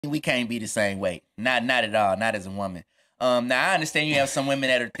we can't be the same weight. Not at all. Not as a woman. Now I understand you have some women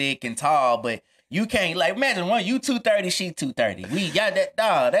that are thick and tall, but you can't, like, imagine one, you 230, she 230. We got that,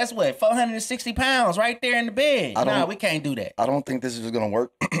 dog. That's what, 460 pounds right there in the bed. Nah, we can't do that. I don't think this is gonna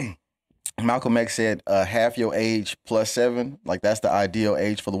work. Malcolm X said half your age plus 7. Like, that's the ideal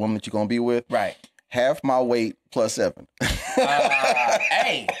age for the woman that you're gonna be with. Right. Half my weight plus 7.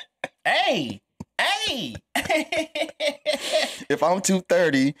 Hey. If I'm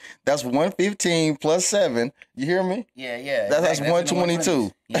 230, that's 115 plus 7. You hear me? Yeah. That's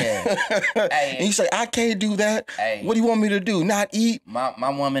 122. Yeah. Hey. And you say, I can't do that. Hey. What do you want me to do? Not eat? My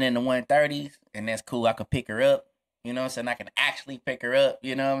woman in the 130s, and that's cool. I could pick her up. You know what I'm saying? I can actually pick her up.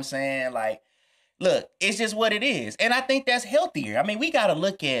 You know what I'm saying? Like, look, it's just what it is. And I think that's healthier. I mean, we got to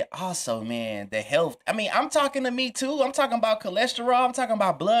look at also, man, the health. I mean, I'm talking to me too. I'm talking about cholesterol. I'm talking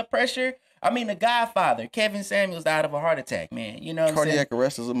about blood pressure. I mean, the Godfather, Kevin Samuels, died of a heart attack, man. You know what I'm saying? Cardiac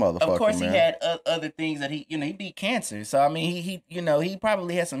arrest is a motherfucker, Of course, man. he had other things that he beat cancer. So, I mean, he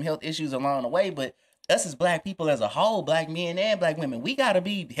probably had some health issues along the way. But us as black people as a whole, black men and black women, we got to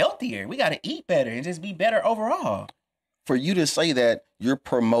be healthier. We got to eat better and just be better overall. For you to say that, you're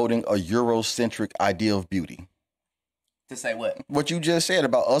promoting a Eurocentric idea of beauty. To say what? What you just said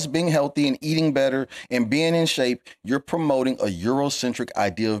about us being healthy and eating better and being in shape, you're promoting a Eurocentric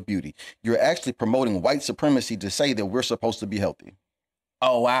idea of beauty. You're actually promoting white supremacy to say that we're supposed to be healthy.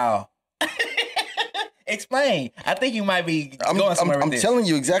 Oh, wow. Explain. I think you might be going somewhere with this. I'm telling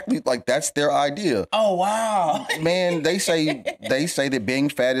you exactly, like, that's their idea. Oh, wow. Man, they say that being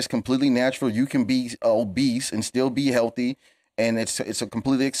fat is completely natural. You can be obese and still be healthy, and it's a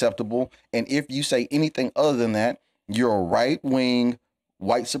completely acceptable. And if you say anything other than that, you're a right-wing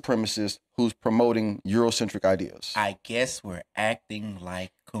white supremacist who's promoting Eurocentric ideas. I guess we're acting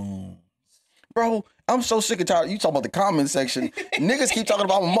like coons. Bro, I'm so sick and tired. You talk about the comment section. Niggas keep talking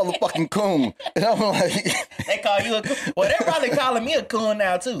about a motherfucking coon. And I'm like... They call you a coon. Well, they're probably calling me a coon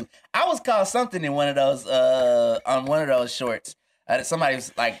now, too. I was called something in one of those, on one of those shorts. Somebody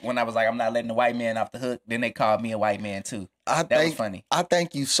was like, when I was like, I'm not letting the white man off the hook, then they called me a white man, too. That was funny. I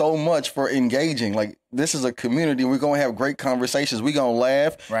thank you so much for engaging. Like, this is a community. We're going to have great conversations. We're going to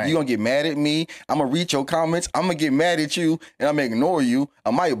laugh. Right. You're going to get mad at me. I'm going to read your comments. I'm going to get mad at you, and I'm going to ignore you.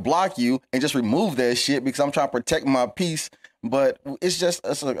 I might block you and just remove that shit because I'm trying to protect my peace. But it's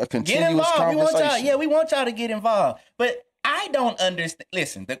a continuous conversation. We want y'all to get involved. But I don't understand.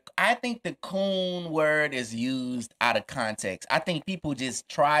 Listen, I think the coon word is used out of context. I think people just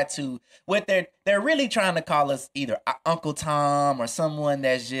try to, they're really trying to call us either Uncle Tom or someone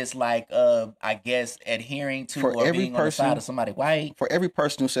that's just like, I guess, adhering to or being on the side of somebody white. For every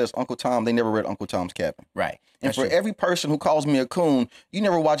person who says Uncle Tom, they never read Uncle Tom's Cabin. Right. And for every person who calls me a coon, you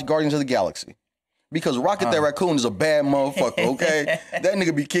never watch Guardians of the Galaxy. Because Rocket that Raccoon is a bad motherfucker, okay? That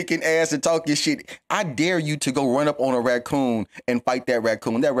nigga be kicking ass and talking shit. I dare you to go run up on a raccoon and fight that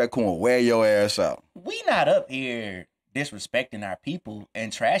raccoon. That raccoon will wear your ass out. We not up here disrespecting our people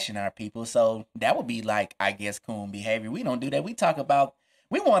and trashing our people. So that would be like, I guess, coon behavior. We don't do that. We talk about,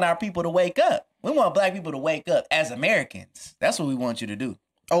 we want our people to wake up. We want black people to wake up as Americans. That's what we want you to do.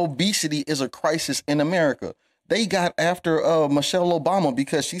 Obesity is a crisis in America. They got after Michelle Obama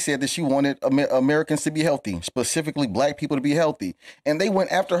because she said that she wanted Americans to be healthy, specifically black people to be healthy. And they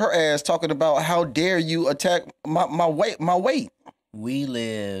went after her ass talking about, how dare you attack my weight. We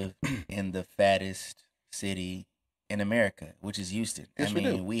live in the fattest city in America, which is Houston. Yes,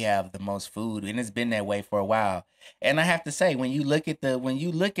 we have the most food, and it's been that way for a while. And I have to say, when you look at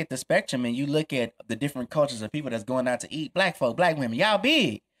the spectrum and you look at the different cultures of people that's going out to eat, black folk, black women, y'all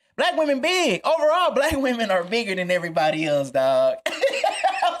big. Black women big. Overall, black women are bigger than everybody else, dog.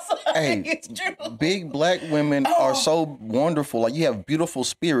 Hey, it's true. Big black women are so wonderful. Like, you have beautiful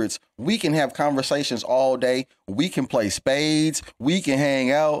spirits. We can have conversations all day. We can play spades. We can hang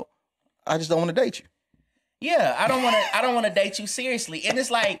out. I just don't want to date you. Yeah, I don't want to date you seriously. And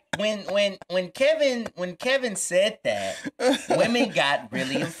it's like when Kevin said that, women got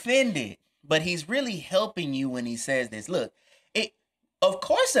really offended. But he's really helping you when he says this. Look, of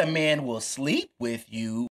course a man will sleep with you